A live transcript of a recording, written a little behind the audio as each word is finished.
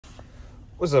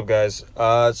What's up, guys?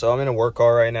 So I'm in a work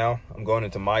car right now. I'm going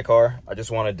into my car. I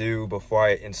just want to do, before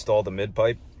I install the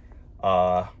mid-pipe,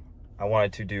 I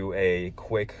wanted to do a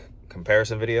quick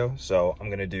comparison video. So I'm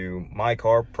going to do my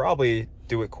car, probably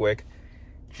do it quick,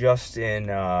 just in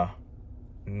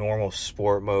normal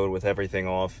sport mode with everything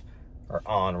off, or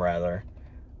on rather.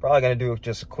 Probably going to do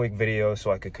just a quick video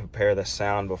so I could compare the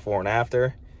sound before and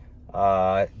after.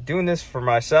 Doing this for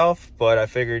myself, but I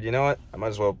figured, you know what, I might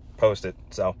as well post it.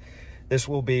 So this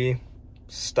will be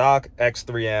stock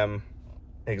X3M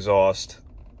exhaust,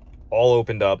 all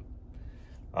opened up,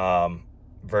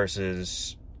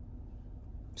 versus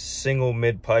single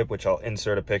mid pipe, which I'll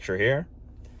insert a picture here.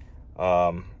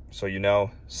 So you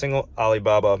know, single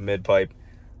Alibaba mid pipe,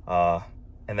 and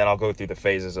then I'll go through the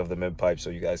phases of the mid pipe so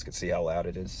you guys can see how loud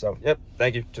it is. So yep,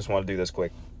 thank you. Just want to do this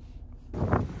quick.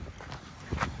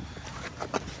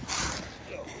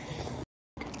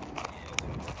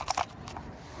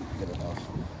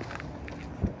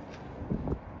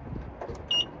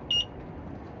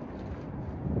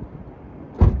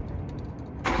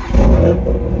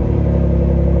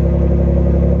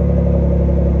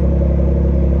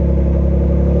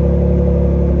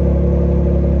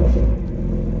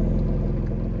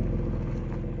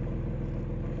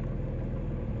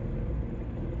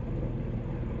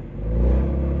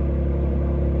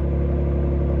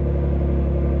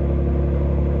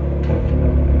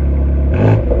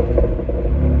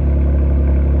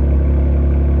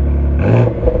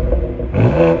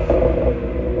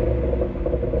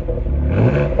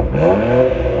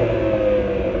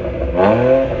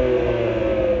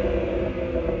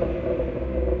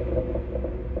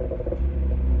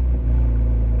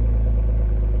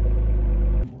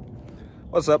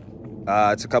 What's up?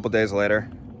 It's a couple days later.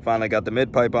 Finally got the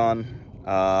mid pipe on.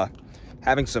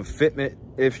 Having some fitment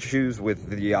issues with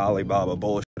the Alibaba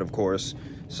bullshit, of course.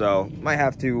 So might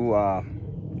have to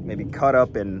maybe cut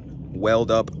up and weld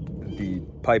up the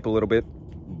pipe a little bit.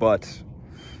 But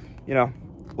you know,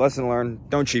 lesson learned.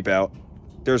 Don't cheap out.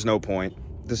 There's no point.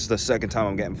 This is the second time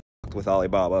I'm getting fucked with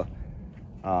Alibaba.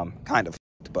 Kind of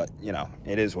fucked, but you know,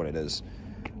 it is what it is.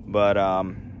 But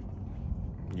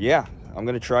yeah. I'm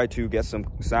going to try to get some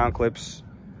sound clips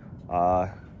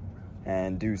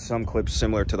and do some clips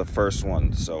similar to the first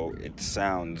one so it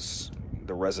sounds,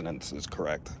 the resonance is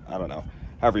correct. I don't know,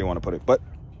 however you want to put it, but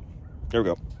here we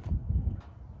go.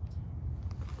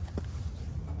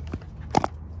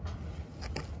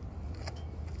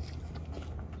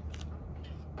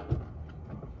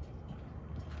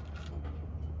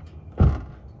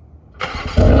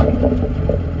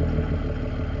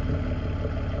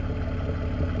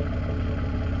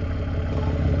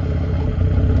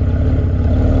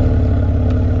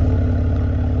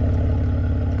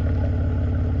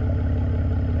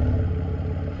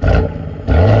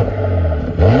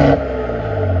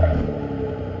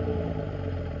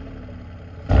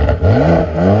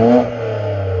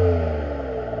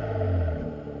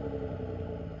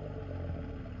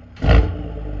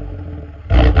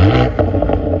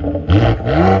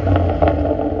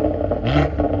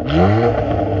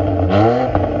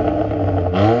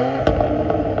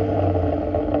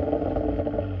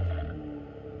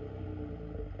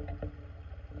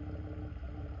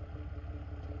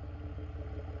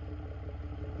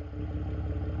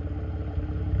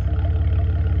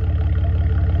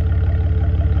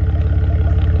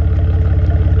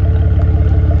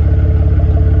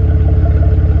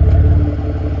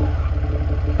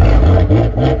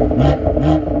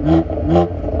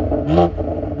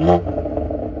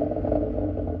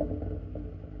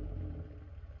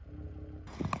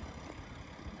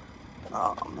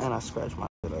 Oh man, I scratched my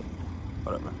shit up.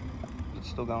 Whatever. It's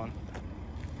still going.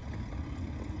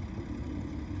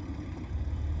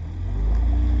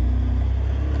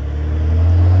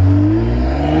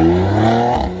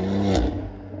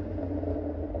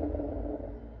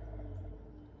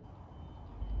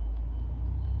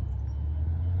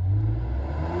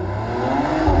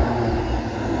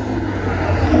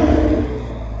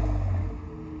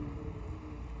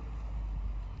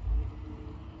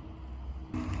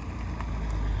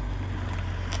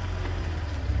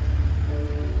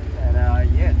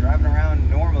 Driving around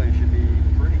normally should be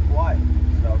pretty quiet,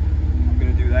 so I'm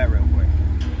gonna do that real quick.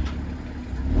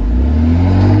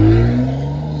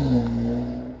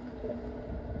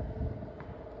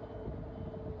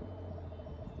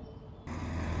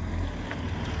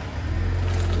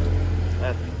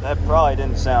 That probably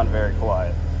didn't sound very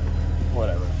quiet.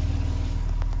 Whatever.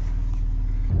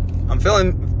 I'm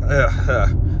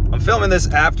filming this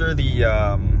after the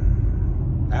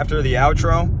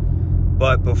outro.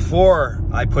 But before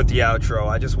I put the outro,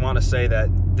 I just want to say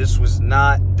that this was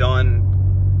not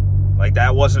done Like,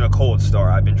 that wasn't a cold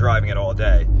start. I've been driving it all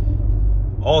day.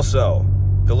 Also,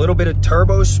 the little bit of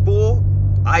turbo spool,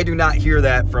 I do not hear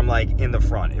that from, like, in the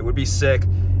front. It would be sick.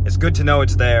 It's good to know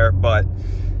it's there, but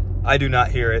I do not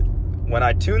hear it. When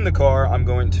I tune the car, I'm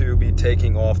going to be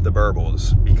taking off the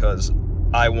burbles because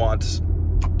I want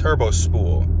turbo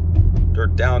spool or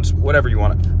down, whatever you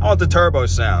want. I want the turbo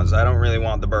sounds. I don't really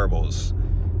want the burbles.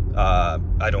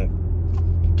 I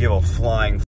don't give a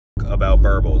flying f about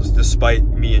burbles, despite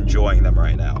me enjoying them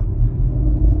right now.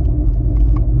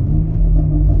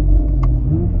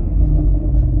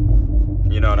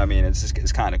 You know what I mean?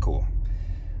 It's kind of cool.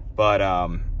 But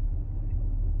oh,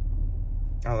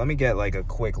 let me get like a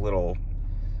quick little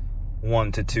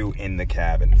 1 to 2 in the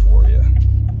cabin for you.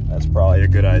 That's probably a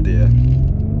good idea.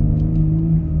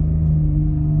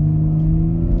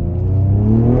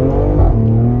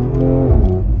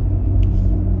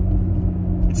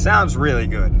 It sounds really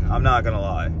good, I'm not gonna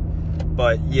lie.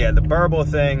 But yeah, the burble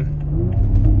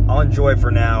thing, I'll enjoy for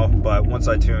now, but once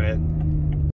I tune it,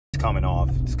 it's coming off.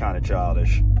 It's kind of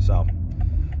childish, so.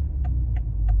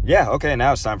 Yeah, okay,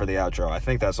 now it's time for the outro. I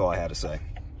think that's all I had to say.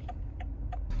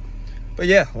 But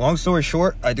yeah, long story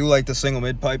short, I do like the single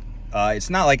mid-pipe. It's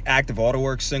not like Active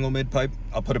AutoWorks single mid-pipe.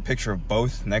 I'll put a picture of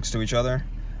both next to each other.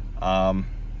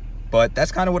 But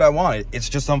that's kind of what I wanted. It's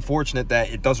just unfortunate that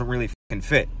it doesn't really fucking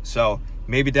fit. So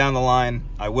maybe down the line,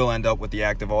 I will end up with the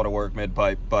Active AutoWorks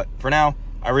mid-pipe. But for now,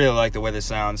 I really like the way this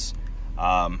sounds.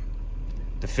 The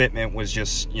fitment was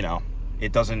just, you know,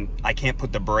 it doesn't, I can't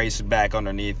put the brace back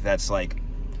underneath. That's like,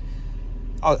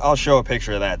 I'll show a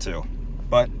picture of that too.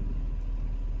 But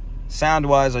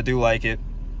sound-wise, I do like it.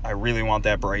 I really want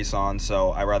that brace on,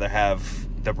 so I'd rather have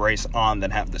the brace on than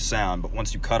have the sound. But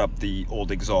once you cut up the old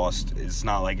exhaust, it's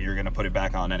not like you're gonna put it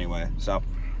back on anyway. So,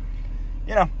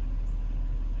 you know,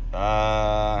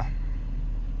 yeah,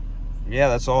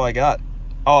 that's all I got.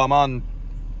 Oh, I'm on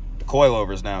the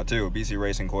coilovers now too, BC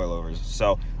Racing coilovers.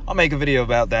 So I'll make a video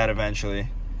about that eventually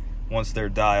once they're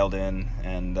dialed in.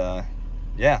 And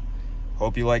yeah,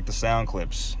 hope you like the sound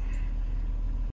clips.